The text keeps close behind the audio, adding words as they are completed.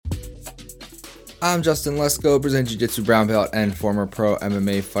I'm Justin Lesko, present Jiu-Jitsu brown belt and former pro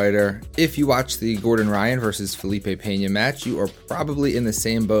MMA fighter. If you watch the Gordon Ryan versus Felipe Pena match, you are probably in the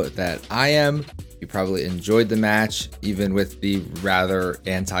same boat that I am. You probably enjoyed the match, even with the rather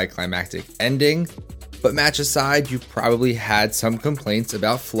anticlimactic ending. But match aside, you probably had some complaints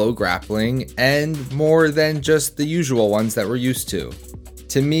about flow grappling, and more than just the usual ones that we're used to.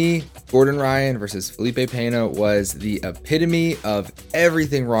 To me, Gordon Ryan versus Felipe Pena was the epitome of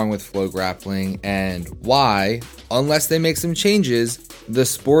everything wrong with flow grappling and why, unless they make some changes, the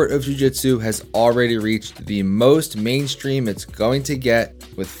sport of jiu-jitsu has already reached the most mainstream it's going to get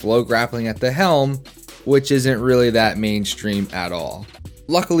with flow grappling at the helm, which isn't really that mainstream at all.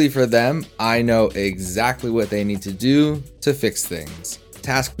 Luckily for them, I know exactly what they need to do to fix things.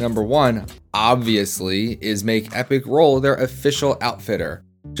 Task number one, obviously, is make Epic Roll their official outfitter.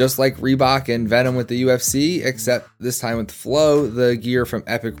 Just like Reebok and Venom with the UFC, except this time with Flow, the gear from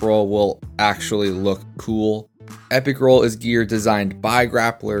Epic Roll will actually look cool. Epic Roll is gear designed by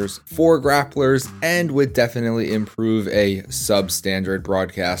grapplers, for grapplers, and would definitely improve a substandard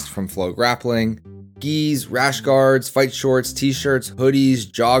broadcast from Flow Grappling. Gis, rash guards, fight shorts, t-shirts, hoodies,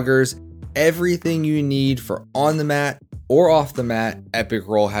 joggers, everything you need for on the mat or off the mat, Epic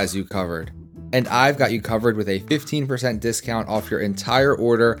Roll has you covered. And I've got you covered with a 15% discount off your entire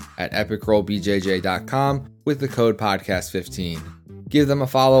order at epicrollbjj.com with the code podcast15. Give them a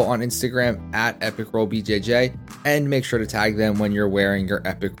follow on Instagram at epicrollbjj and make sure to tag them when you're wearing your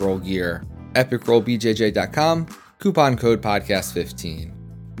Epic Roll gear. epicrollbjj.com, coupon code podcast15.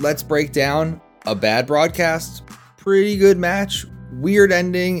 Let's break down a bad broadcast, pretty good match, weird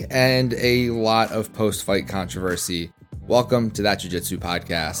ending, and a lot of post-fight controversy. Welcome to That Jiu-Jitsu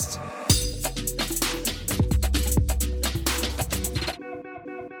Podcast.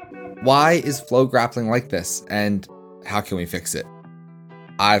 Why is flow grappling like this, and how can we fix it?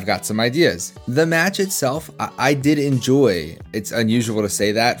 I've got some ideas. The match itself, I did enjoy. It's unusual to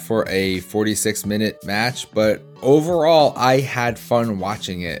say that for a 46-minute match, but overall, I had fun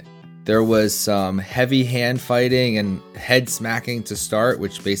watching it. There was some heavy hand fighting and head smacking to start,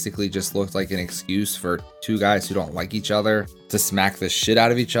 which basically just looked like an excuse for two guys who don't like each other to smack the shit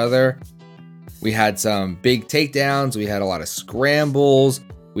out of each other. We had some big takedowns. We had a lot of scrambles.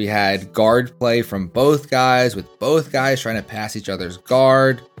 We had guard play from both guys, with both guys trying to pass each other's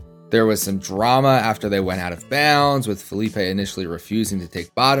guard. There was some drama after they went out of bounds, with Felipe initially refusing to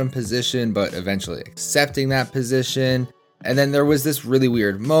take bottom position, but eventually accepting that position. And then there was this really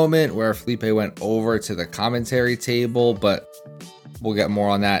weird moment where Felipe went over to the commentary table, but we'll get more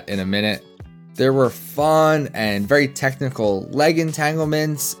on that in a minute. There were fun and very technical leg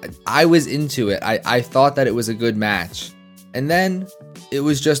entanglements. I was into it. I thought that it was a good match. And then it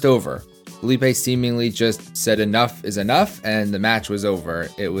was just over. Felipe seemingly just said enough is enough, and the match was over.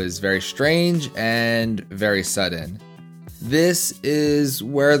 It was very strange and very sudden. This is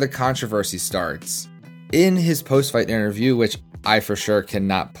where the controversy starts. In his post-fight interview, which I for sure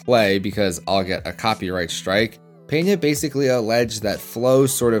cannot play because I'll get a copyright strike, Pena basically alleged that Flow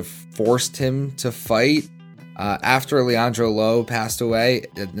sort of forced him to fight after Leandro Lo passed away,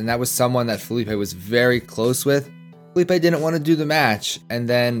 and that was someone that Felipe was very close with. Felipe didn't want to do the match, and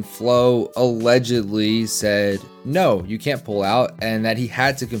then Flo allegedly said, no, you can't pull out, and that he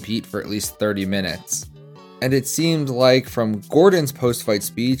had to compete for at least 30 minutes. And it seemed like from Gordon's post-fight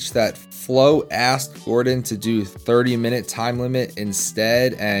speech that Flo asked Gordon to do 30-minute time limit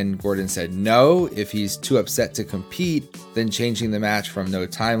instead, and Gordon said no. If he's too upset to compete, then changing the match from no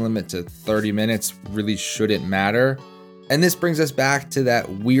time limit to 30 minutes really shouldn't matter. And this brings us back to that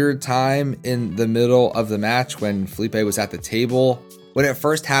weird time in the middle of the match when Felipe was at the table. When it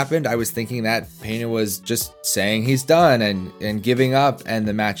first happened, I was thinking that Pena was just saying he's done and giving up and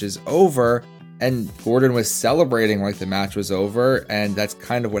the match is over. And Gordon was celebrating like the match was over. And that's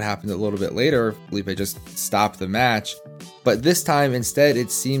kind of what happened a little bit later. Felipe just stopped the match. But this time, instead,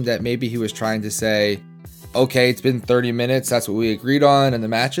 it seemed that maybe he was trying to say, okay, it's been 30 minutes. That's what we agreed on. And the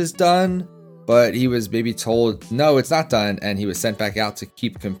match is done. But he was maybe told, no, it's not done, and he was sent back out to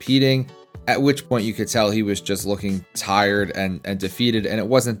keep competing, at which point you could tell he was just looking tired and defeated, and it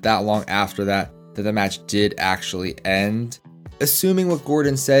wasn't that long after that the match did actually end. Assuming what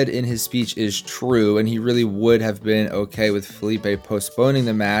Gordon said in his speech is true, and he really would have been okay with Felipe postponing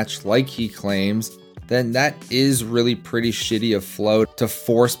the match like he claims, then that is really pretty shitty of Flo to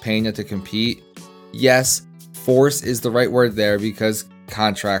force Pena to compete. Yes, force is the right word there because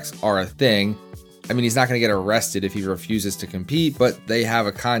contracts are a thing. I mean, he's not going to get arrested if he refuses to compete, but they have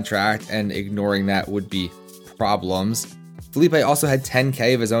a contract and ignoring that would be problems. Felipe also had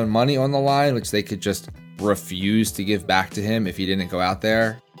 $10,000 of his own money on the line, which they could just refuse to give back to him if he didn't go out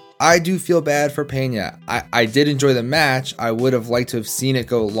there. I do feel bad for Pena. I did enjoy the match. I would have liked to have seen it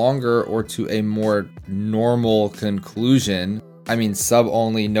go longer or to a more normal conclusion. I mean, sub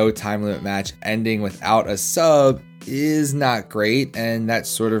only, no time limit match ending without a sub is not great, and that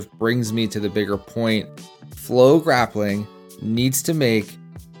sort of brings me to the bigger point. Flow Grappling needs to make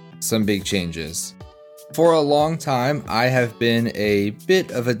some big changes. For a long time, I have been a bit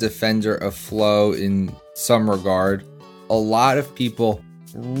of a defender of Flow in some regard. A lot of people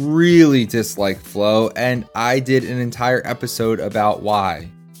really dislike Flow, and I did an entire episode about why.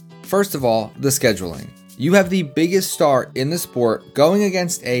 First of all, the scheduling. You have the biggest star in the sport going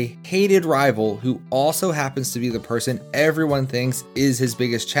against a hated rival who also happens to be the person everyone thinks is his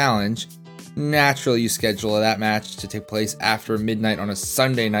biggest challenge. Naturally, you schedule that match to take place after midnight on a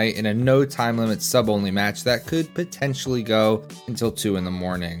Sunday night in a no time limit sub-only match that could potentially go until 2 in the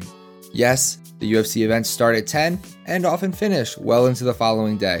morning. Yes, the UFC events start at 10 and often finish well into the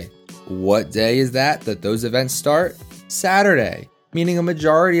following day. What day is that those events start? Saturday, meaning a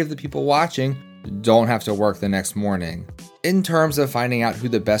majority of the people watching don't have to work the next morning. In terms of finding out who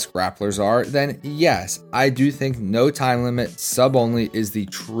the best grapplers are, then yes, I do think no time limit sub only is the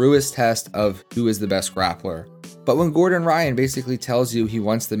truest test of who is the best grappler. But when Gordon Ryan basically tells you he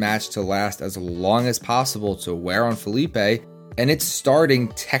wants the match to last as long as possible to wear on Felipe, and it's starting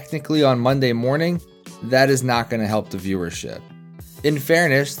technically on Monday morning, that is not going to help the viewership. In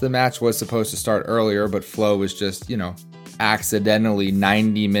fairness, the match was supposed to start earlier, but Flow was just, accidentally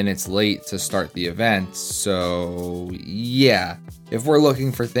 90 minutes late to start the event. So yeah, if we're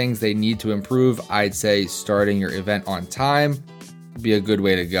looking for things they need to improve, I'd say starting your event on time would be a good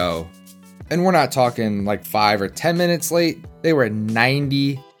way to go. And we're not talking like 5 or 10 minutes late. They were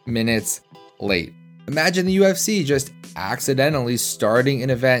 90 minutes late. Imagine the UFC just accidentally starting an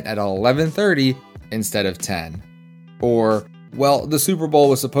event at 11:30 instead of 10. Or, well, the Super Bowl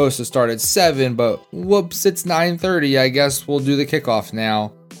was supposed to start at 7, but whoops, it's 9:30. I guess we'll do the kickoff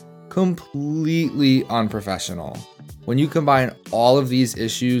now. Completely unprofessional. When you combine all of these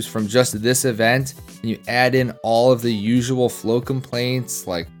issues from just this event, and you add in all of the usual Flow complaints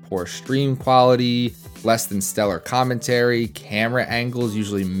like poor stream quality, less than stellar commentary, camera angles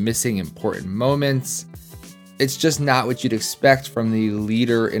usually missing important moments, it's just not what you'd expect from the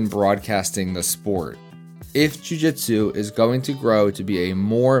leader in broadcasting the sport. If Jiu-Jitsu is going to grow to be a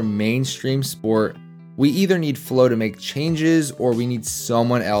more mainstream sport, we either need Flow to make changes or we need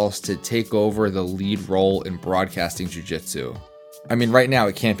someone else to take over the lead role in broadcasting Jiu-Jitsu. I mean, right now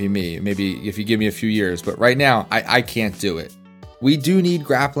it can't be me. Maybe if you give me a few years, but right now I can't do it. We do need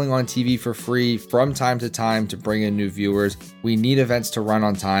grappling on TV for free from time to time to bring in new viewers. We need events to run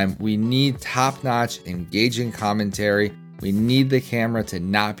on time. We need top-notch, engaging commentary. We need the camera to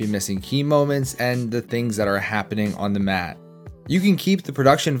not be missing key moments and the things that are happening on the mat. You can keep the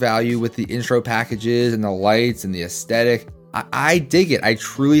production value with the intro packages and the lights and the aesthetic. I dig it. I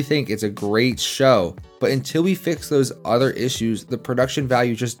truly think it's a great show. But until we fix those other issues, the production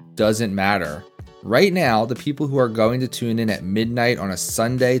value just doesn't matter. Right now, the people who are going to tune in at midnight on a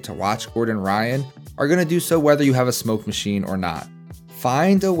Sunday to watch Gordon Ryan are going to do so whether you have a smoke machine or not.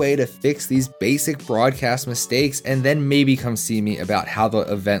 Find a way to fix these basic broadcast mistakes and then maybe come see me about how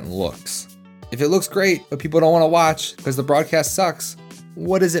the event looks. If it looks great, but people don't want to watch because the broadcast sucks,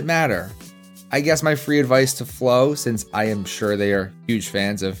 what does it matter? I guess my free advice to Flow, since I am sure they are huge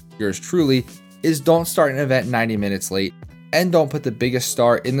fans of yours truly, is don't start an event 90 minutes late and don't put the biggest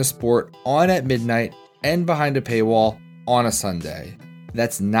star in the sport on at midnight and behind a paywall on a Sunday.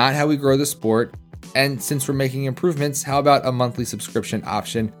 That's not how we grow the sport. And since we're making improvements, how about a monthly subscription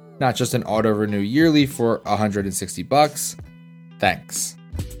option, not just an auto renew yearly for $160? Thanks.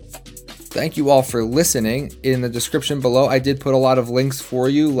 Thank you all for listening. In the description below, I did put a lot of links for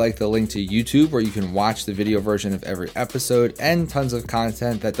you, like the link to YouTube where you can watch the video version of every episode and tons of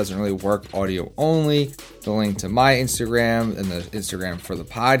content that doesn't really work audio only, the link to my Instagram and the Instagram for the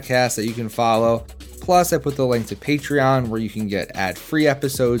podcast that you can follow. Plus, I put the link to Patreon where you can get ad-free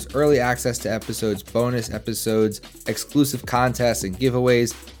episodes, early access to episodes, bonus episodes, exclusive contests and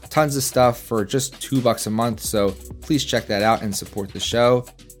giveaways, tons of stuff for just $2 a month. So please check that out and support the show.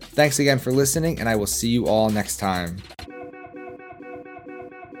 Thanks again for listening, and I will see you all next time.